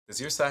Does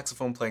your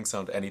saxophone playing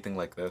sound anything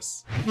like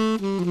this?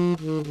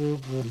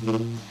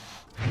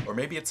 Or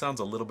maybe it sounds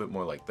a little bit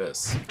more like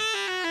this.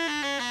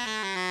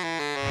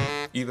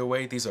 Either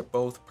way, these are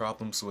both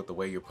problems with the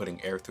way you're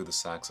putting air through the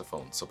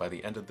saxophone, so by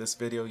the end of this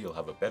video, you'll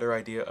have a better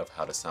idea of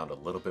how to sound a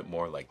little bit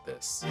more like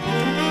this.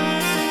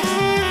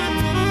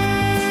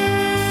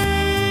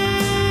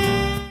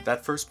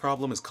 That first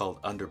problem is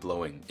called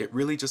underblowing. It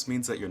really just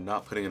means that you're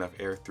not putting enough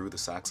air through the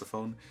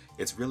saxophone.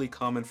 It's really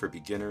common for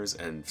beginners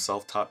and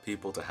self-taught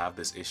people to have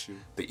this issue.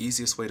 The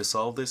easiest way to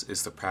solve this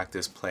is to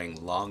practice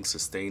playing long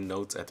sustained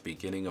notes at the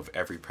beginning of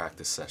every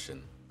practice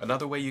session.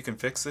 Another way you can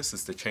fix this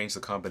is to change the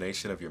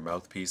combination of your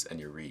mouthpiece and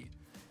your reed.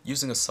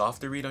 Using a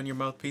softer reed on your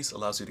mouthpiece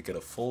allows you to get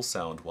a full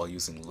sound while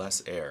using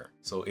less air.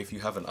 So if you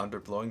have an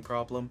underblowing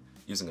problem,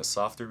 using a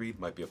softer reed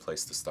might be a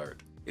place to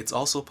start. It's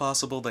also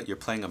possible that you're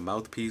playing a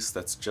mouthpiece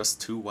that's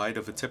just too wide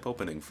of a tip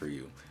opening for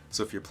you.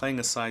 So if you're playing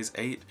a size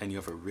 8 and you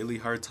have a really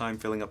hard time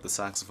filling up the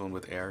saxophone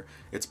with air,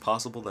 it's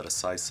possible that a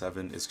size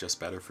 7 is just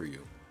better for you.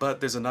 But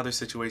there's another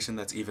situation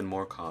that's even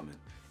more common.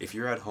 If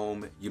you're at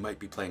home, you might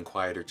be playing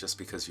quieter just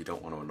because you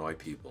don't want to annoy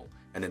people.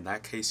 And in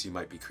that case, you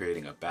might be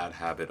creating a bad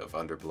habit of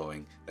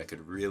underblowing that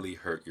could really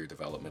hurt your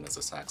development as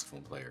a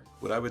saxophone player.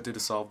 What I would do to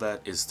solve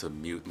that is to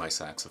mute my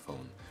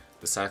saxophone.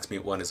 The Sax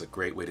Mute 1 is a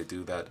great way to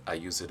do that. I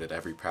use it at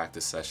every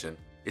practice session.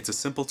 It's a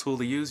simple tool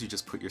to use. You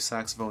just put your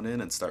saxophone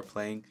in and start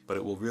playing, but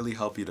it will really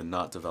help you to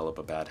not develop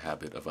a bad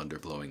habit of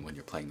underblowing when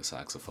you're playing the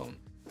saxophone.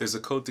 There's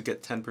a code to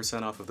get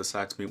 10% off of the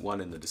Sax Mute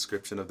 1 in the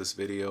description of this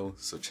video,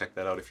 so check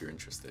that out if you're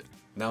interested.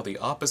 Now the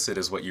opposite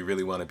is what you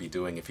really want to be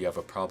doing if you have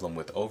a problem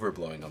with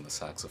overblowing on the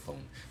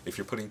saxophone. If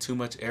you're putting too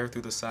much air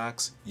through the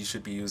sax, you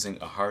should be using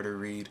a harder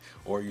reed,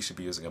 or you should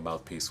be using a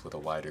mouthpiece with a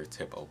wider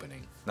tip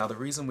opening. Now the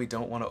reason we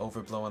don't want to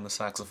overblow on the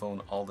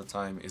saxophone all the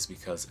time is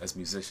because as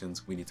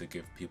musicians we need to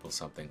give people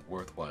something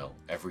worthwhile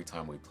every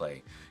time we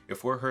play.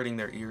 If we're hurting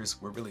their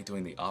ears, we're really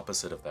doing the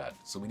opposite of that,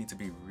 so we need to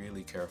be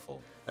really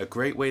careful. A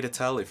great way to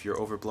tell if you're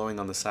overblowing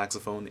on the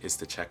saxophone is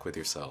to check with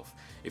yourself.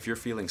 If you're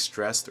feeling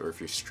stressed or if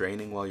you're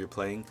straining while you're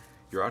playing,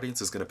 your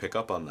audience is going to pick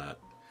up on that.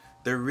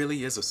 There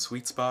really is a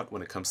sweet spot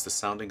when it comes to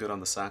sounding good on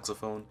the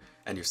saxophone,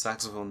 and your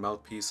saxophone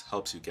mouthpiece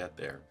helps you get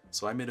there.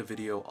 So I made a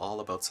video all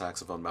about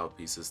saxophone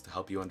mouthpieces to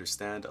help you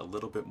understand a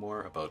little bit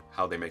more about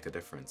how they make a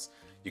difference.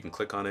 You can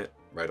click on it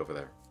right over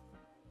there.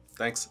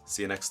 Thanks,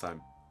 see you next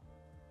time.